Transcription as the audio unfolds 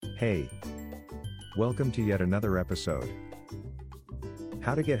Hey! Welcome to yet another episode.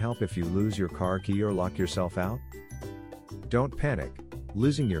 How to get help if you lose your car key or lock yourself out? Don't panic.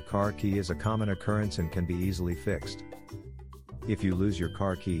 Losing your car key is a common occurrence and can be easily fixed. If you lose your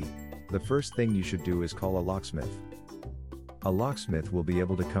car key, the first thing you should do is call a locksmith. A locksmith will be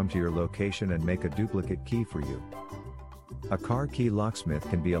able to come to your location and make a duplicate key for you. A car key locksmith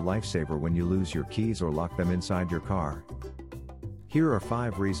can be a lifesaver when you lose your keys or lock them inside your car. Here are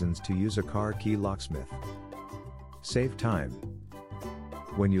 5 reasons to use a car key locksmith. Save time.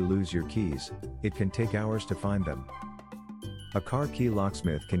 When you lose your keys, it can take hours to find them. A car key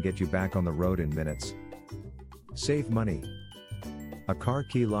locksmith can get you back on the road in minutes. Save money. A car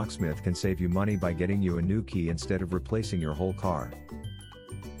key locksmith can save you money by getting you a new key instead of replacing your whole car.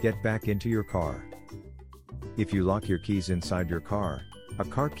 Get back into your car. If you lock your keys inside your car, a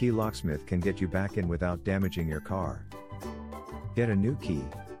car key locksmith can get you back in without damaging your car. Get a new key.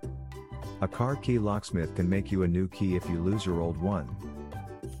 A car key locksmith can make you a new key if you lose your old one.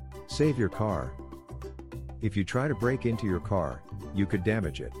 Save your car. If you try to break into your car, you could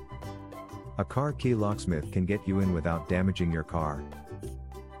damage it. A car key locksmith can get you in without damaging your car.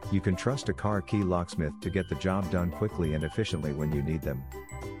 You can trust a car key locksmith to get the job done quickly and efficiently when you need them.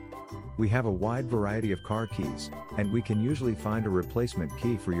 We have a wide variety of car keys, and we can usually find a replacement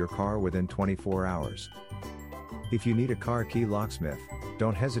key for your car within 24 hours. If you need a car key locksmith,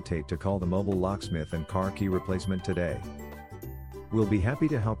 don't hesitate to call the mobile locksmith and car key replacement today. We'll be happy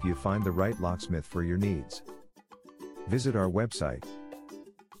to help you find the right locksmith for your needs. Visit our website,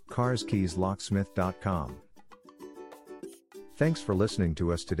 carskeyslocksmith.com. Thanks for listening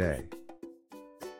to us today.